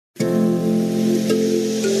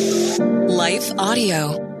Life Audio.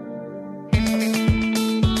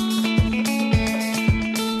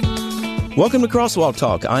 Welcome to Crosswalk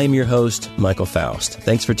Talk. I am your host, Michael Faust.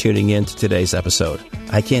 Thanks for tuning in to today's episode.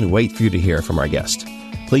 I can't wait for you to hear from our guest.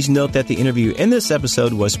 Please note that the interview in this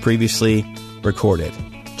episode was previously recorded.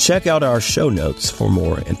 Check out our show notes for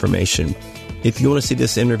more information. If you want to see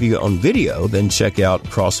this interview on video, then check out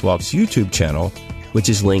Crosswalk's YouTube channel, which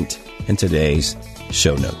is linked in today's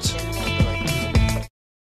show notes.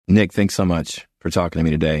 Nick, thanks so much for talking to me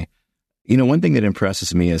today. You know, one thing that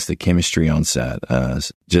impresses me is the chemistry on set,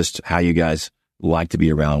 just how you guys like to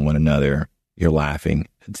be around one another. You're laughing.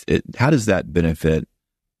 How does that benefit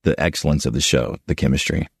the excellence of the show, the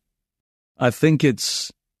chemistry? I think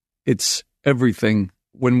it's everything.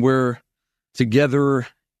 When we're together,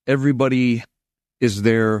 everybody is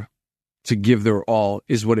there to give their all,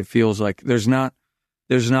 is what it feels like. There's not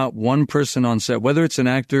one person on set, whether it's an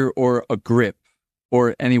actor or a grip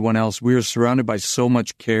or anyone else. We are surrounded by so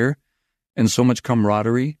much care and so much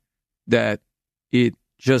camaraderie that it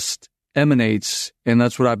just emanates, and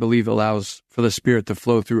that's what I believe allows for the Spirit to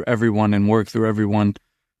flow through everyone and work through everyone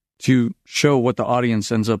to show what the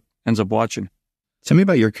audience ends up watching. Tell me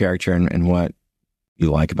about your character and what you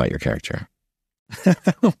like about your character.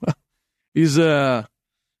 It's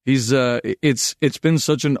been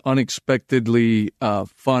such an unexpectedly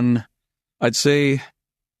fun, I'd say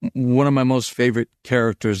one of my most favorite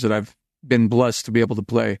characters that I've been blessed to be able to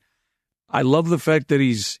play. I love the fact that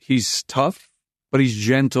he's tough, but he's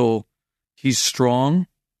gentle. He's strong,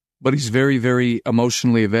 but he's very, very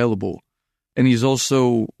emotionally available. And he's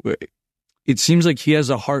also, it seems like he has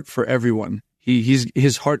a heart for everyone.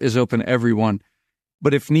 His heart is open to everyone.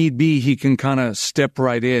 But if need be, he can kind of step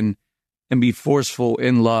right in and be forceful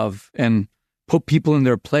in love and put people in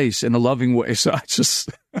their place in a loving way. So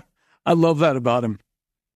I love that about him.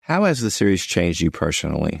 How has the series changed you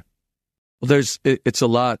personally? Well, it's a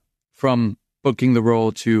lot. From booking the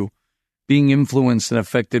role to being influenced and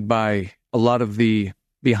affected by a lot of the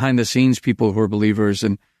behind-the-scenes people who are believers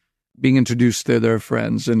and being introduced to their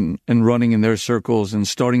friends and running in their circles and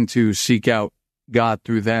starting to seek out God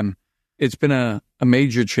through them. It's been a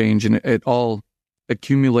major change, and it all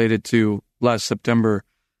accumulated to last September,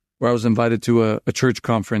 where I was invited to a church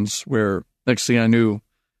conference where next thing I knew,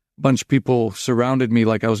 a bunch of people surrounded me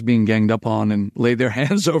like I was being ganged up on and laid their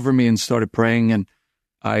hands over me and started praying, and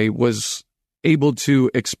I was able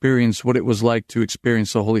to experience what it was like to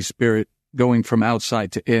experience the Holy Spirit going from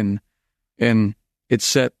outside to in, and it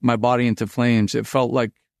set my body into flames. It felt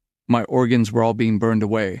like my organs were all being burned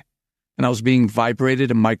away, and I was being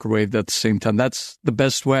vibrated and microwaved at the same time. That's the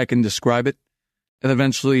best way I can describe it. And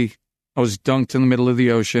eventually, I was dunked in the middle of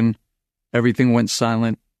the ocean. Everything went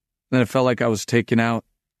silent. Then it felt like I was taken out.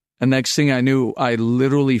 And next thing I knew, I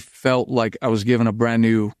literally felt like I was given a brand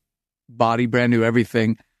new body, brand new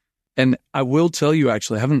everything. And I will tell you,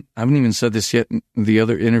 actually, I haven't even said this yet in the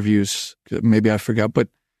other interviews. Maybe I forgot. But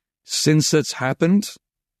since that's happened,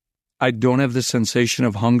 I don't have the sensation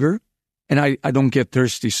of hunger, and I don't get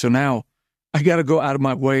thirsty. So now I got to go out of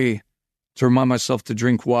my way to remind myself to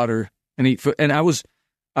drink water and eat food. And I was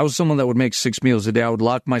someone that would make 6 meals a day. I would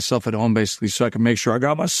lock myself at home basically so I could make sure I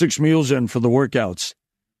got my 6 meals in for the workouts.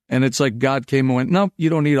 And it's like God came and went, no, you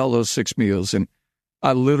don't need all those 6 meals. And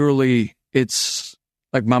I literally, it's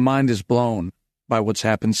like my mind is blown by what's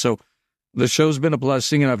happened. So the show's been a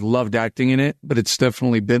blessing, and I've loved acting in it, but it's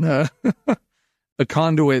definitely been a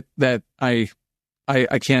conduit that I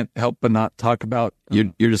can't help but not talk about.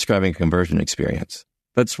 You're describing a conversion experience.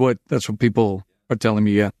 That's what people are telling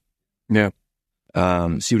me. Yeah.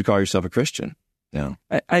 So you would call yourself a Christian? No.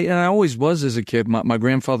 I always was as a kid. My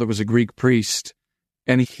grandfather was a Greek priest,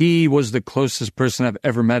 and he was the closest person I've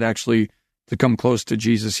ever met, actually, to come close to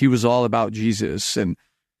Jesus. He was all about Jesus, and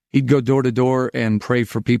he'd go door to door and pray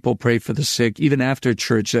for people, pray for the sick. Even after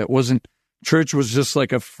church, church was just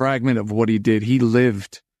like a fragment of what he did. He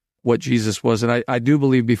lived what Jesus was. And I do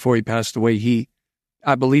believe before he passed away,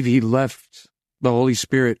 I believe he left the Holy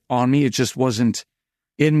Spirit on me. It just wasn't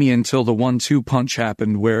in me until the 1-2 punch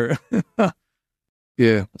happened where,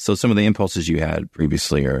 yeah. So some of the impulses you had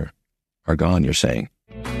previously are gone, you're saying?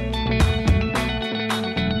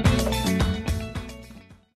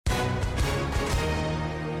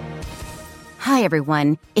 Hi,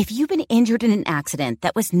 everyone. If you've been injured in an accident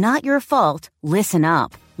that was not your fault, listen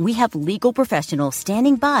up. We have legal professionals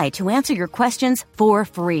standing by to answer your questions for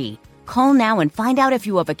free. Call now and find out if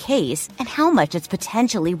you have a case and how much it's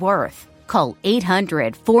potentially worth. Call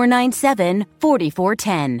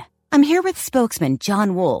 800-497-4410. I'm here with spokesman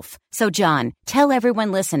John Wolf. So, John, tell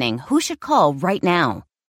everyone listening who should call right now.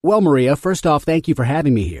 Well, Maria, first off, thank you for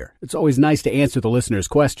having me here. It's always nice to answer the listeners'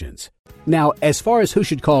 questions. Now, as far as who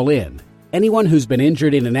should call in, anyone who's been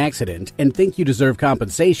injured in an accident and think you deserve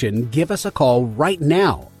compensation, give us a call right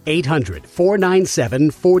now.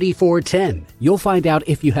 800-497-4410. You'll find out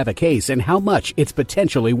if you have a case and how much it's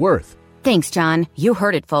potentially worth. Thanks, John. You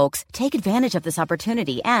heard it, folks. Take advantage of this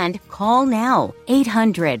opportunity and call now.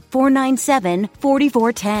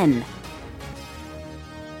 800-497-4410.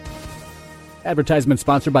 Advertisement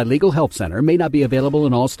sponsored by Legal Help Center. May not be available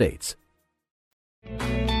in all states.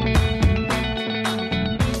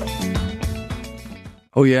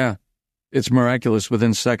 Oh, yeah. It's miraculous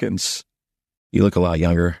within seconds. You look a lot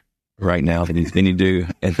younger right now than you do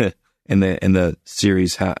in the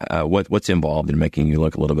series. What's involved in making you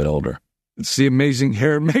look a little bit older? It's the amazing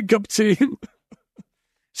hair and makeup team.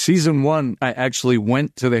 Season 1, I actually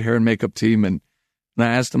went to the hair and makeup team and I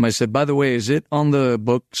asked them, I said, by the way, is it on the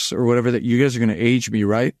books or whatever that you guys are going to age me,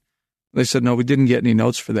 right? They said, no, we didn't get any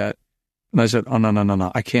notes for that. And I said, oh,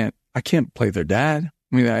 no. I can't play their dad.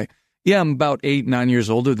 I mean, I'm about 8-9 years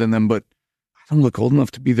older than them, but I don't look old enough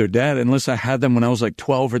to be their dad unless I had them when I was like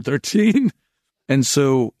 12 or 13. And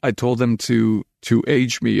so I told them to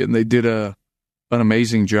age me, and they did an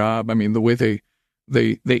amazing job. I mean, the way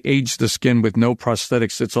they age the skin with no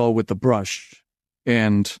prosthetics, it's all with the brush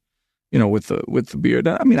and, with the beard.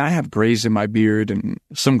 I mean, I have grays in my beard and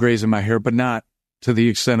some grays in my hair, but not to the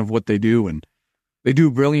extent of what they do. And they do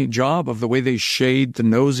a brilliant job of the way they shade the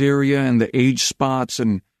nose area and the age spots,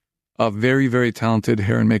 and a very, very talented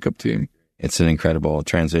hair and makeup team. It's an incredible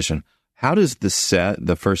transition. How does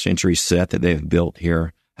the First Century set that they've built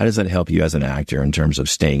here, how does that help you as an actor in terms of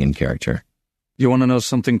staying in character? You want to know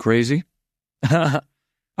something crazy? I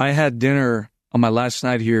had dinner on my last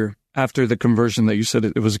night here after the conversion that you said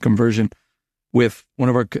it was a conversion with one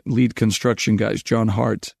of our lead construction guys, John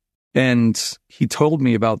Hart. And he told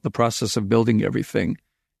me about the process of building everything.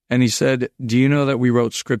 And he said, do you know that we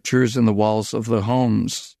wrote scriptures in the walls of the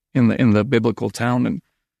homes in the biblical town? And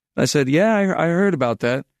I said, yeah, I heard about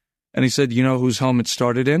that. And he said, you know whose home it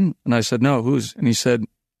started in? And I said, no, whose? And he said,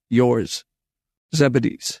 yours,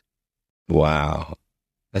 Zebedee's. Wow.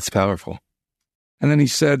 That's powerful. And then he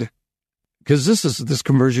said, because this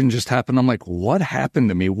conversion just happened. I'm like, what happened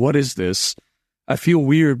to me? What is this? I feel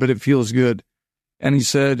weird, but it feels good. And he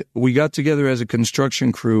said, we got together as a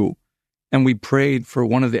construction crew and we prayed for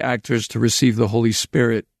one of the actors to receive the Holy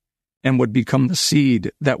Spirit and would become the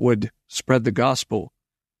seed that would spread the gospel.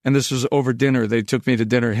 And this was over dinner. They took me to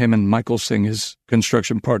dinner, him and Michael Singh, his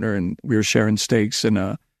construction partner, and we were sharing steaks. And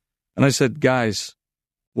I said, guys,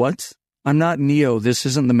 what? I'm not Neo. This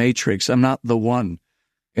isn't the Matrix. I'm not the one.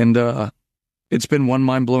 And it's been one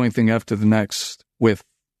mind-blowing thing after the next with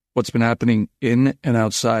what's been happening in and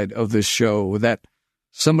outside of this show, that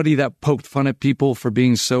somebody that poked fun at people for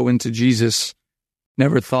being so into Jesus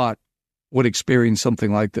never thought would experience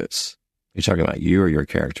something like this. You're talking about you or your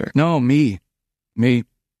character? No, me.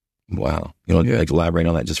 Wow. You want to elaborate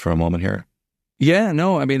on that just for a moment here? Yeah,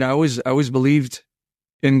 no. I mean, I always believed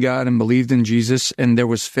in God and believed in Jesus, and there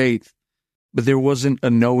was faith, but there wasn't a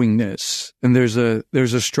knowingness. And there's a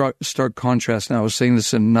stark contrast. And I was saying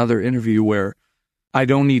this in another interview where I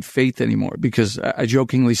don't need faith anymore, because I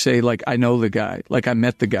jokingly say, like, I know the guy, like I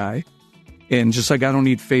met the guy. And just like I don't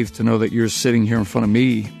need faith to know that you're sitting here in front of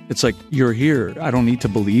me, it's like you're here. I don't need to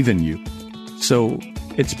believe in you. So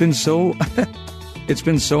it's been so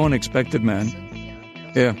unexpected, man.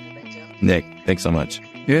 Yeah. Nick, thanks so much.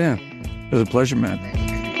 Yeah, it was a pleasure, man.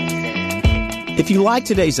 If you like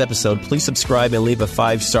today's episode, please subscribe and leave a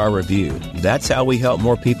 5-star review. That's how we help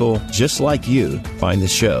more people just like you find the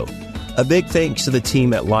show. A big thanks to the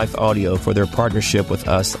team at Life Audio for their partnership with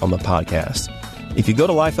us on the podcast. If you go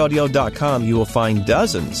to lifeaudio.com, you will find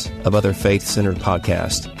dozens of other faith-centered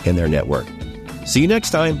podcasts in their network. See you next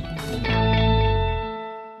time.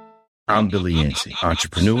 I'm Billy Yancey,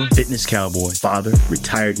 entrepreneur, fitness cowboy, father,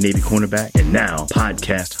 retired Navy cornerback, and now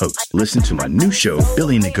podcast host. Listen to my new show,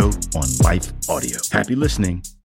 Billy and the Goat, on Life Audio. Happy listening.